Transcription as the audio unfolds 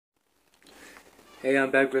Hey,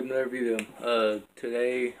 I'm back with another video.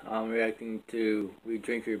 Today I'm reacting to "We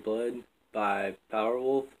Drink Your Blood" by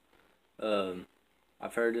Powerwolf.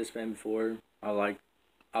 I've heard this band before. I like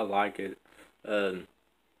it. Um,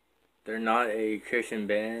 they're not a Christian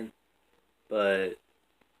band, but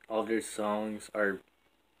all their songs are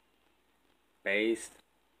based.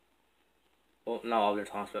 Well, not all their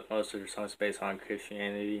songs, but most of their songs based on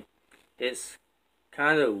Christianity. It's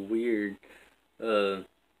kind of weird. Uh,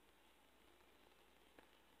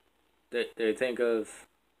 they think of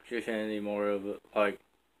Christianity more of like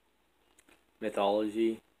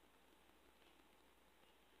mythology,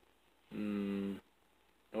 Nordish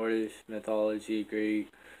mythology,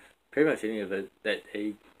 Greek, pretty much any of it that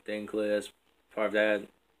they include as part of that.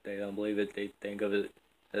 They don't believe it. They think of it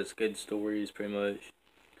as good stories, pretty much.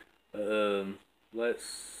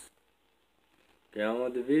 Let's get on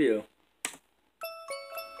with the video.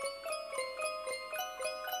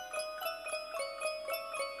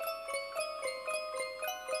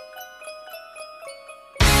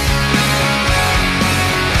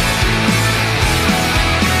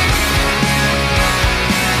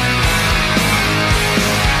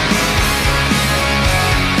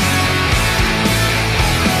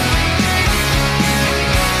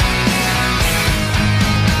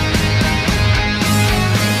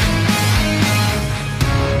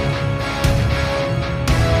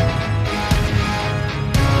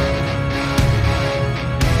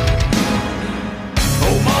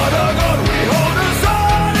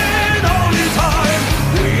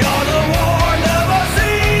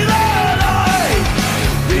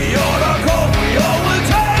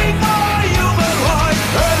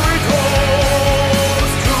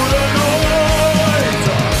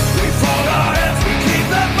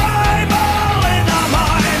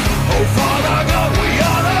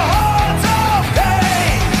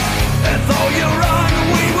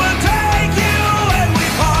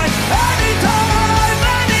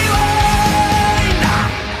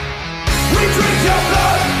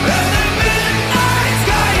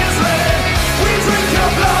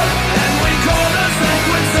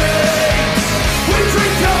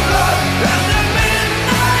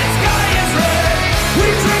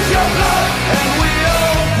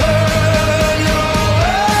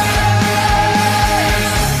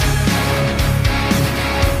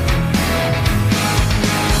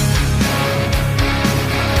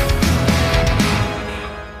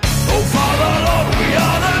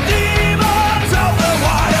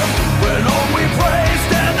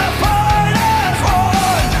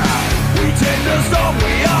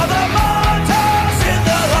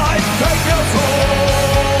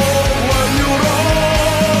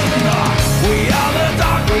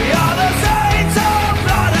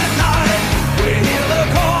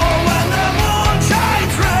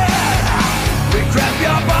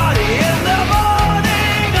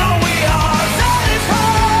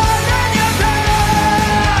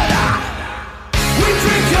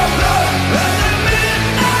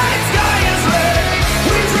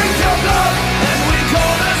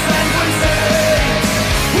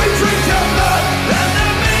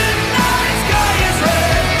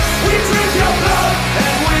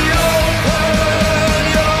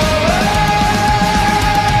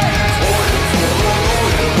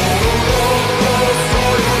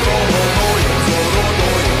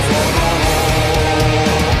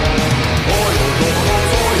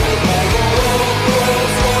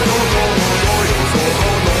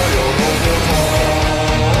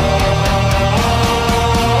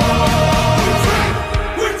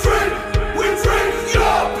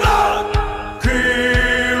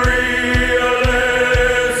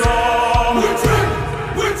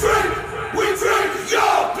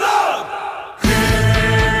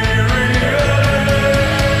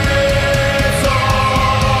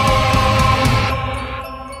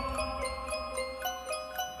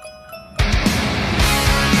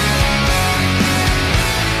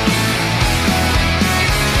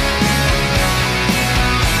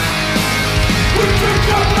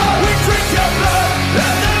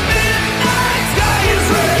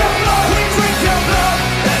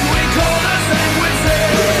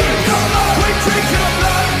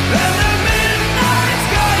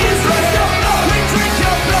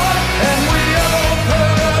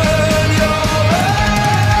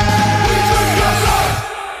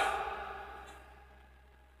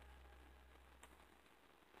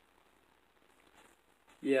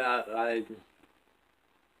 Yeah, I,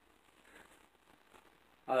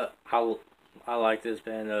 I like this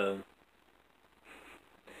band. I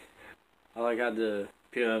like how the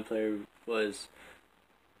piano player was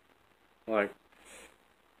like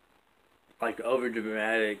over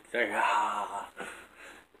dramatic. Like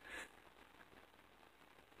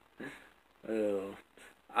Uh,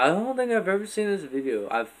 I don't think I've ever seen this video.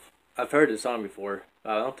 I've heard the song before,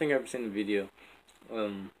 but I don't think I've ever seen the video.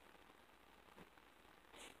 Um,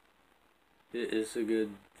 it's a good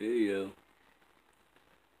video.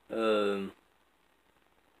 Um,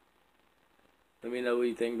 Let me know what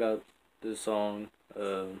you think about this song.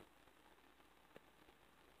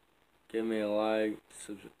 Give me a like,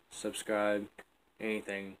 subscribe,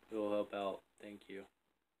 anything. It will help out. Thank you.